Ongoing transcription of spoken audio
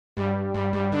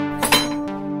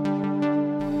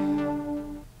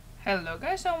Hello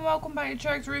guys and welcome back to a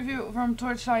character review from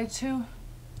Torchlight 2.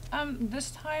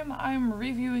 This time I'm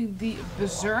reviewing the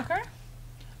Berserker.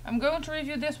 I'm going to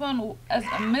review this one as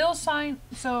a male sign,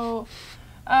 so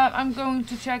I'm going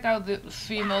to check out the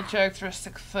female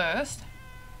characteristic first.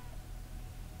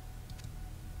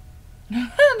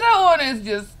 That one is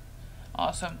just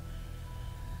awesome.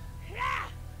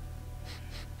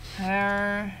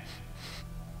 Hair.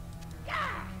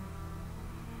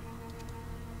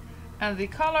 And the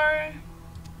color.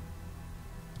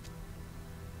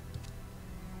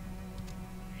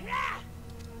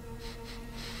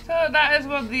 So that is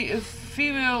what the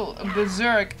female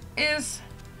Berserk is.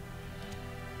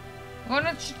 I'm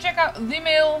gonna check out the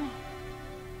male.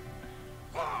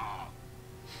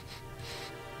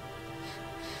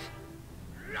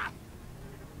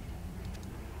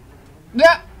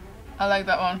 Yeah, I like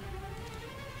that one.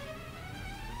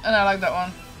 And I like that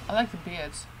one. I like the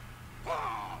beards.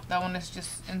 That one is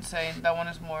just insane. That one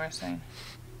is more insane.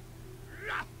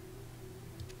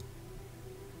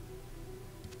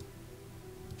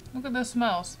 Look at the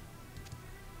smells.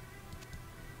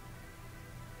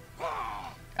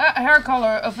 Hair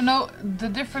color of the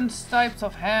different types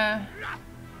of hair.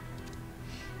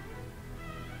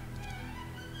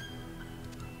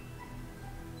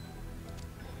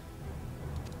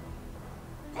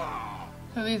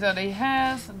 So these are the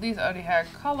hairs. These are the hair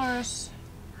colors.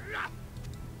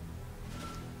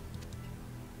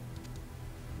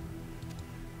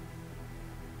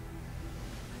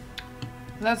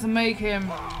 Let's make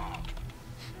him.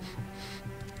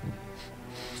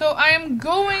 So I am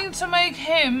going to make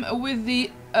him with the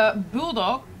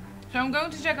bulldog. So I'm going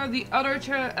to check out the other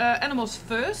animals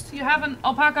first. You have an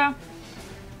alpaca.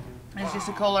 It's just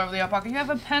the color of the alpaca. You have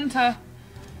a panther.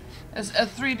 It's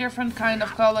three different kind of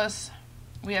colors.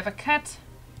 We have a cat.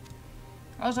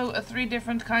 Also three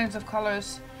different kinds of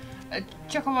colors. A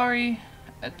chocolate,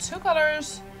 two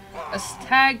colors. A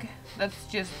stag. That's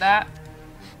just that.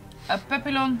 A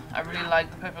papillon. I really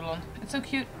like the papillon. It's so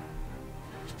cute.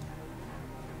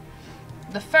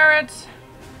 The ferret.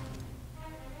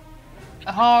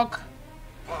 A hawk.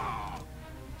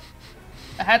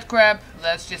 A head crab.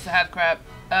 That's just a head crab.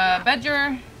 A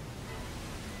badger.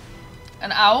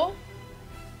 An owl.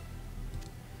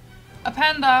 A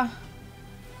panda.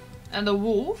 And a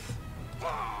wolf.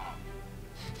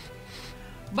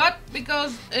 But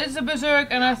because it's a Berserk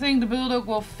and I think the bulldog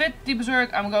will fit the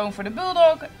Berserk, I'm going for the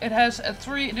bulldog. It has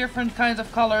three different kinds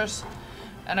of colors,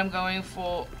 and I'm going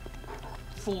for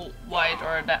full white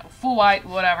or that full white,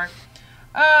 whatever.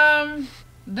 The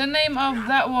name of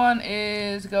that one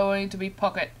is going to be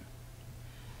Pocket.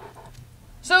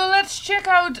 So let's check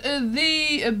out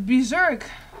the Berserk.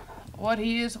 What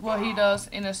he is, what he does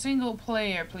in a single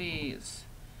player, please.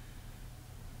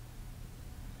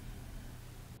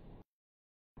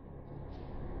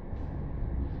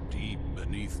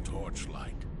 Beneath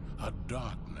Torchlight, a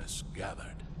darkness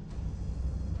gathered.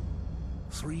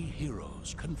 Three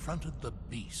heroes confronted the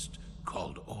beast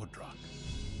called Ordrak.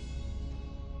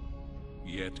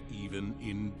 Yet even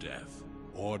in death,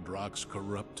 Ordrak's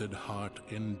corrupted heart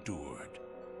endured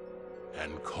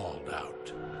and called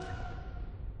out.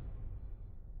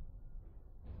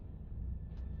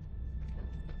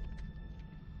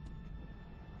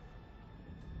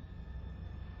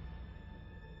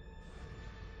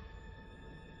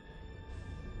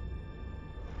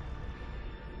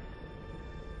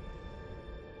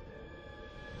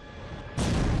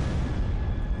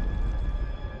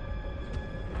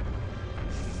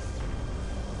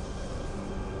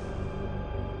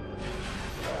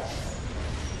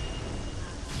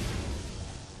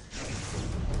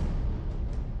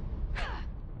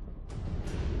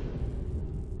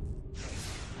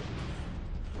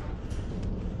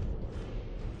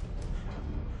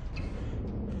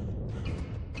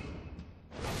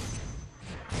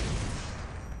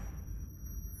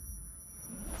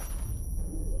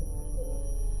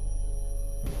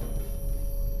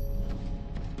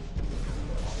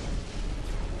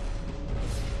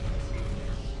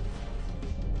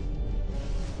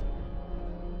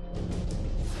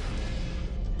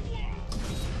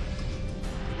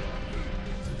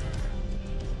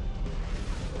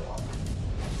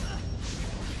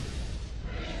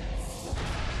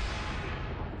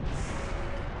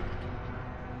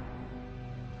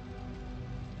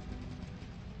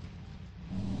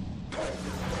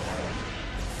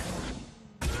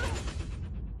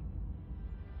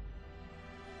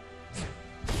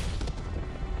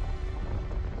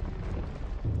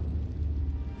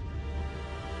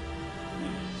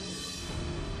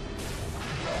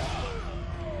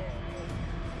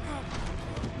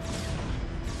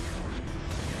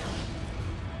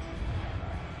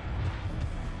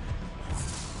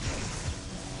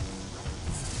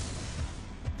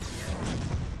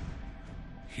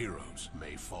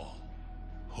 may fall,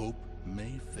 hope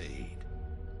may fade,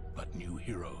 but new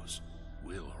heroes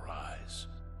will arise.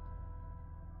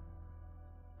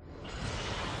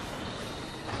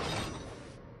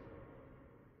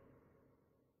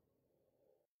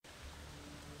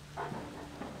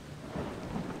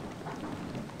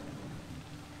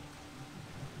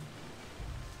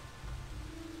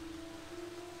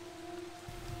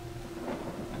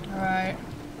 Alright.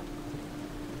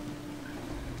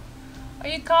 Are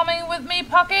you coming with me,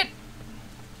 Pocket?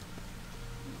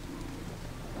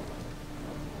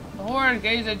 The horse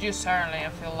gazed at you silently. I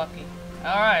feel lucky.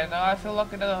 Alright, I feel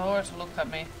lucky that the horse looked at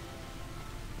me.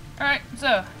 Alright,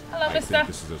 so, hello, mister. I think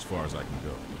this is as far as I can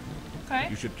go. Okay.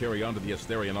 You should carry on to the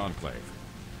Asterian Enclave,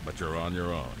 but you're on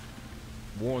your own.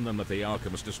 Warn them that the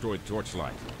alchemist destroyed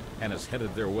Torchlight and is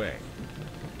headed their way.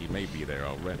 He may be there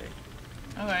already.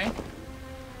 Okay.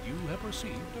 You have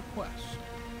received a quest.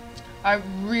 I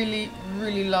really,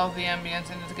 really love the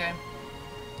ambience in this game.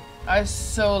 I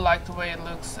so like the way it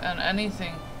looks and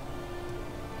anything.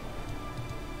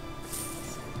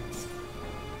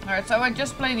 Alright, so I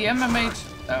just played the Ember Mage.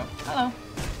 Oh, hello.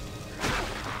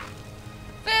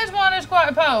 This one is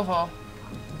quite powerful.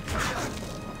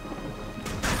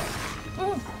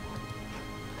 Ooh.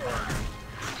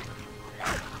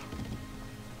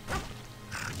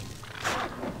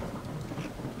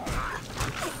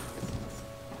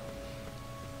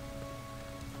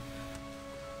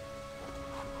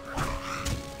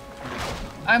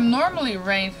 I'm normally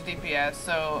ranged DPS,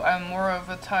 so I'm more of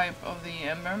a type of the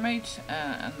Ember Mage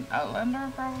and Outlander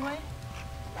probably.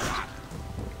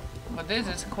 But this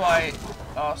is quite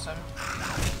awesome.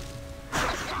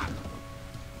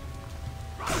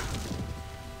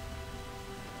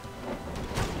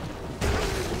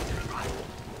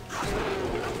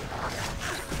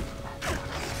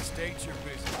 State your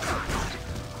business.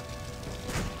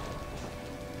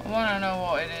 I wanna know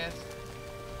what it is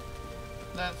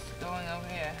that's going over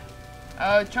here.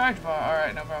 Oh, charge bar.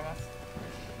 Alright, no problem.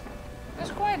 It's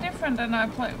quite different than I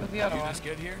played with the other You one. just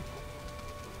get here?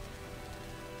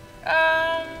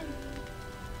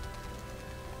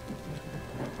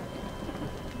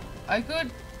 I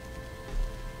could.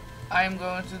 I am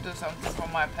going to do something for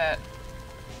my pet.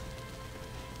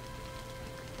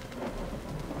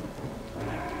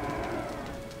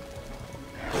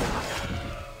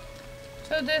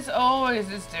 So this always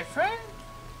is different,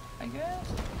 I guess.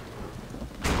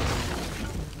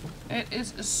 It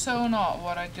is so not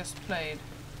what I just played.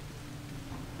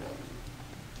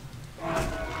 You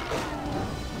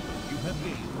have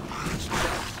gained.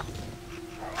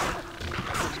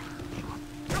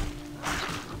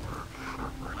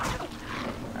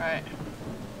 Alright.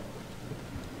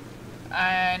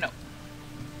 I know.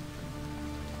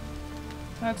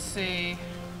 Let's see.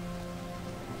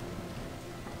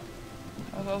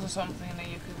 There's also something that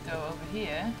you could go over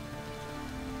here.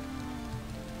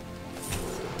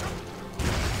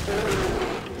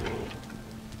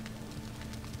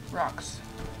 Rocks.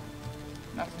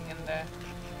 Nothing in there.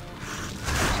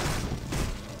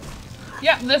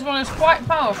 Yeah, this one is quite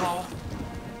powerful.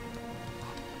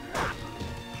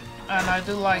 And I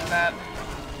do like that.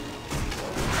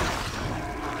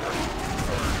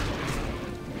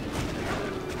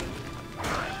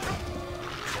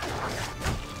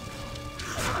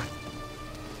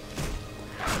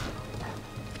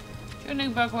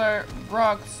 Tuning buckler,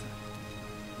 rocks,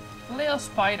 a little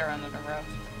spider under the rocks.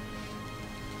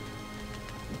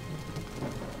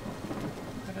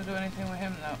 Gonna do anything with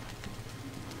him though.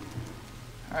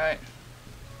 Alright.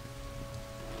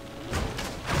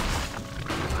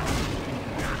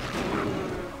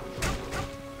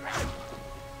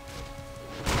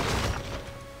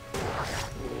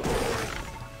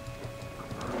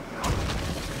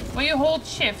 When you hold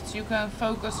shift, you can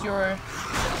focus your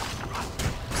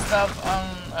stuff on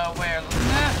where you're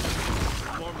looking at.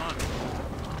 More money.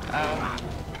 Oh,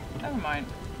 never mind.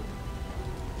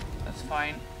 That's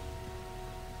fine.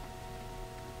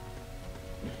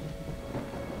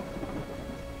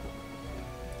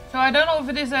 So I don't know if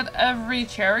it is that every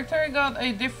character got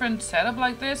a different setup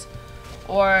like this,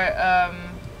 or I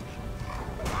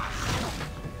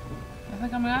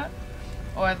think I'm out,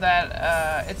 or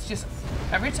that it's just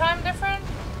every time different.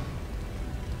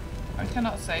 I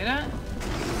cannot say that.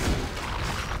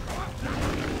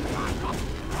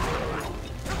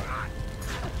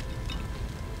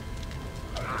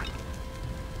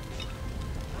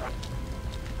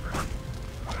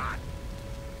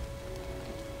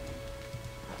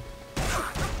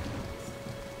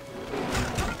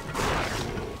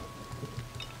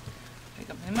 Pick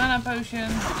up the mana potion.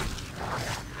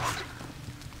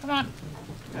 Come on.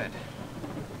 Good.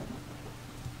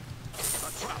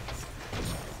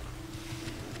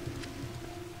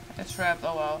 Get trapped,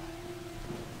 oh well.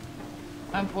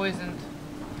 I'm poisoned.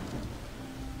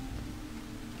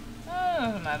 Oh,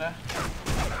 doesn't matter.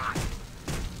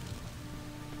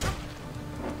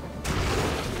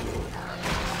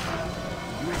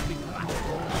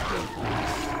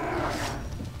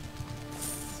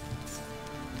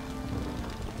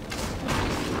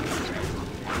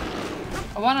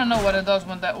 I want to know what it does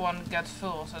when that one gets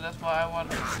full, so that's why I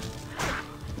want.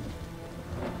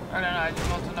 I don't know, I just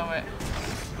want to know it.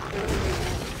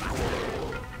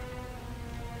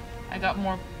 I got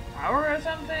more power or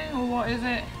something, or what is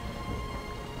it?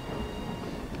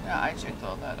 Yeah, I checked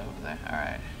all that over there.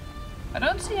 Alright. I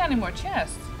don't see any more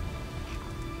chests.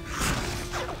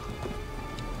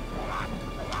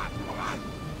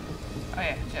 Oh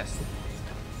yeah, chest.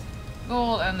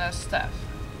 Gold and a staff.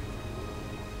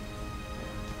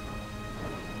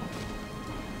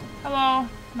 Hello,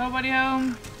 nobody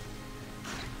home?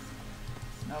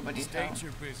 Nobody's home. State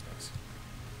your business.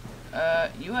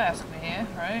 You asked me here,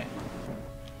 right?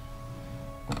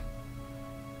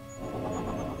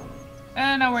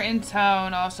 And now we're in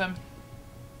town, awesome.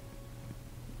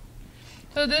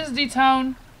 So this is the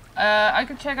town. I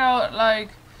could check out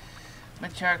like my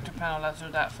character panel, let's do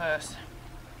that first.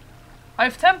 I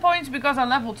have 10 points because I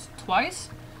leveled twice.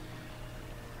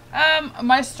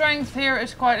 My strength here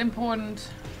is quite important.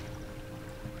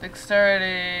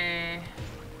 Dexterity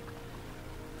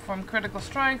from critical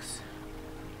strikes.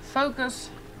 Focus.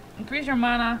 Increase your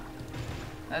mana.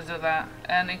 Let's do that.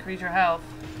 And increase your health.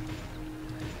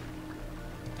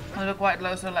 They're quite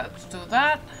low, so let's do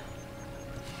that.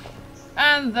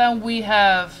 And then we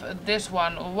have this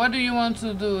one. What do you want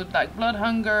to do? Like blood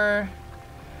hunger?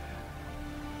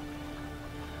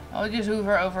 I'll just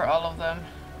hover over all of them.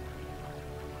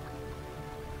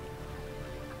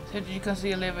 So that you can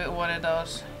see a little bit what it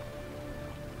does.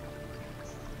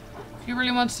 If you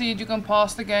really want to see it, you can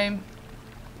pause the game.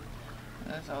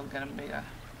 That's all getting bigger.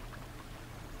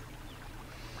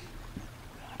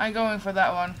 I'm going for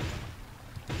that one.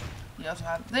 You also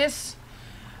have this.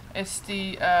 It's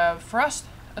the Frost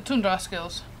Tundra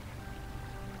skills.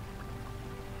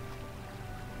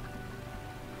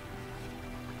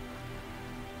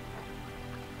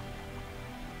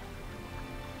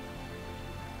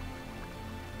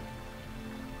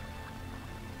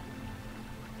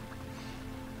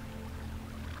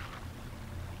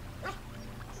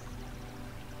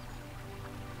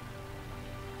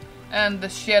 And the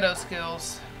shadow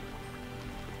skills.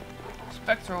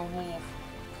 Spectral Wolf.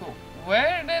 Cool.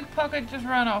 Where did Pocket just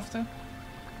run off to?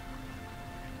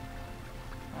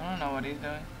 I don't know what he's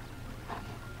doing.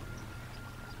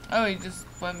 Oh, he just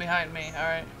went behind me.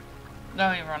 Alright. No,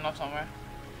 he ran off somewhere.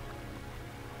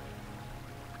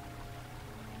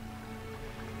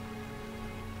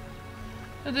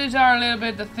 So these are a little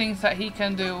bit the things that he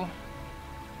can do.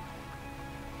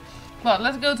 But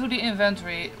let's go to the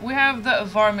inventory. We have the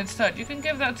varmint stud. You can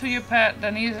give that to your pet,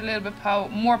 then he's a little bit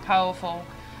more powerful.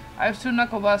 I have 2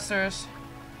 knuckle busters.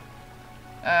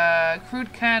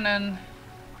 Crude cannon.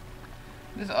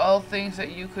 These are all things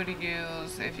that you could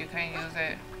use if you can use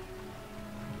it.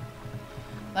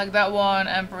 Like that one,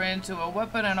 Emperor into a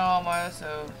weapon and armor,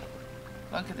 so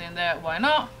plunk it in there, why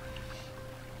not?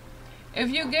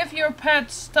 If you give your pet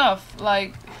stuff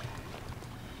like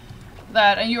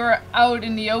that and you're out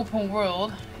in the open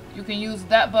world, you can use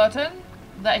that button,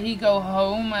 that he go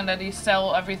home and that he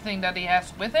sell everything that he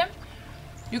has with him.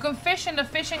 You can fish in the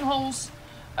fishing holes.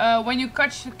 When you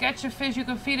catch a fish, you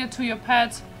can feed it to your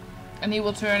pet and he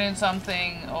will turn in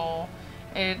something, or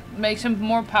it makes him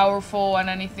more powerful and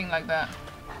anything like that.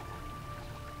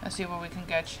 Let's see what we can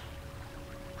catch.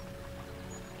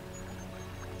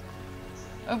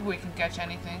 If we can catch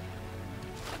anything.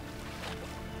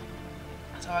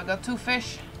 So I got 2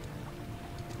 fish.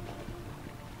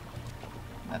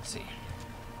 Let's see.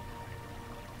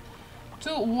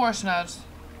 2 war snouts.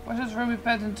 War snouts from my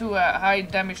pet into a high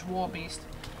damage war beast.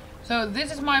 So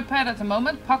this is my pet at the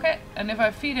moment, Pocket, and if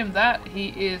I feed him that, he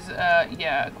is,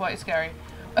 yeah, quite scary.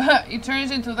 He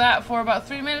turns into that for about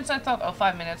 3 minutes, I thought. Oh,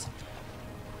 5 minutes.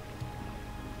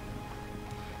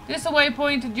 This is a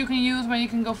waypoint that you can use when you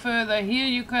can go further. Here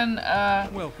you can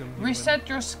reset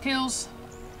your skills.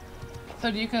 So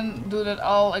you can do that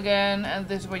all again, and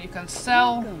this is where you can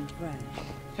sell.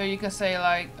 So you can say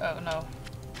like, oh no.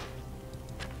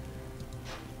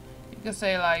 You can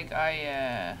say like,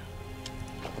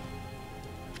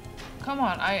 come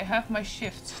on, I have my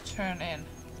shifts turned in.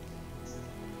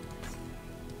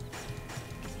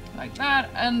 Like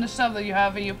that, and the stuff that you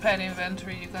have in your pet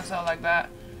inventory you can sell like that.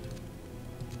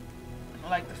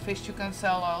 Like the fish you can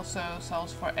sell also,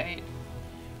 sells for 8.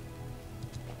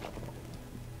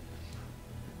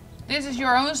 This is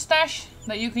your own stash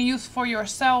that you can use for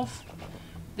yourself.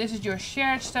 This is your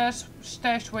shared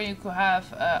stash where you could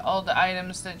have all the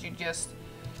items that you just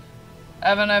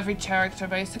have on every character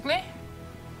basically.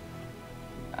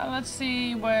 Let's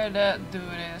see where that dude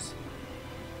is.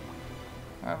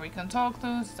 Where we can talk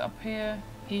to, it's up here.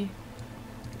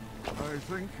 I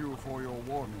thank you for your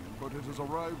warning, but it has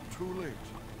arrived too late.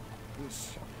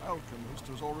 This alchemist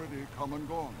has already come and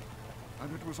gone,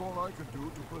 and it was all I could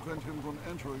do to prevent him from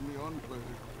entering the Enclave.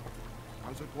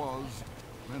 As it was,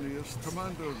 Manius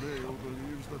Commander Vale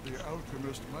believes that the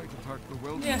alchemist might attack the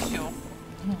wealthy. Yeah, sure.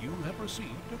 You have received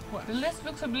a quest. The list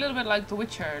looks a little bit like the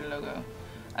Witcher logo.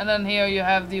 And then here you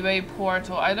have the way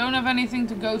portal. I don't have anything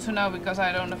to go to now because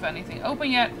I don't have anything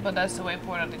open yet, but that's the way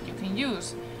portal that you can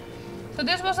use. So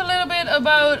this was a little bit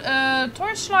about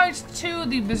Torchlight 2,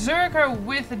 the Berserker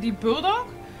with the Bulldog.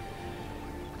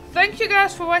 Thank you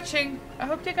guys for watching. I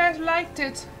hope you guys liked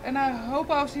it, and I hope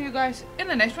I'll see you guys in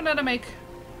the next one that I make.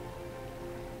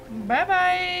 Bye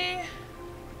bye!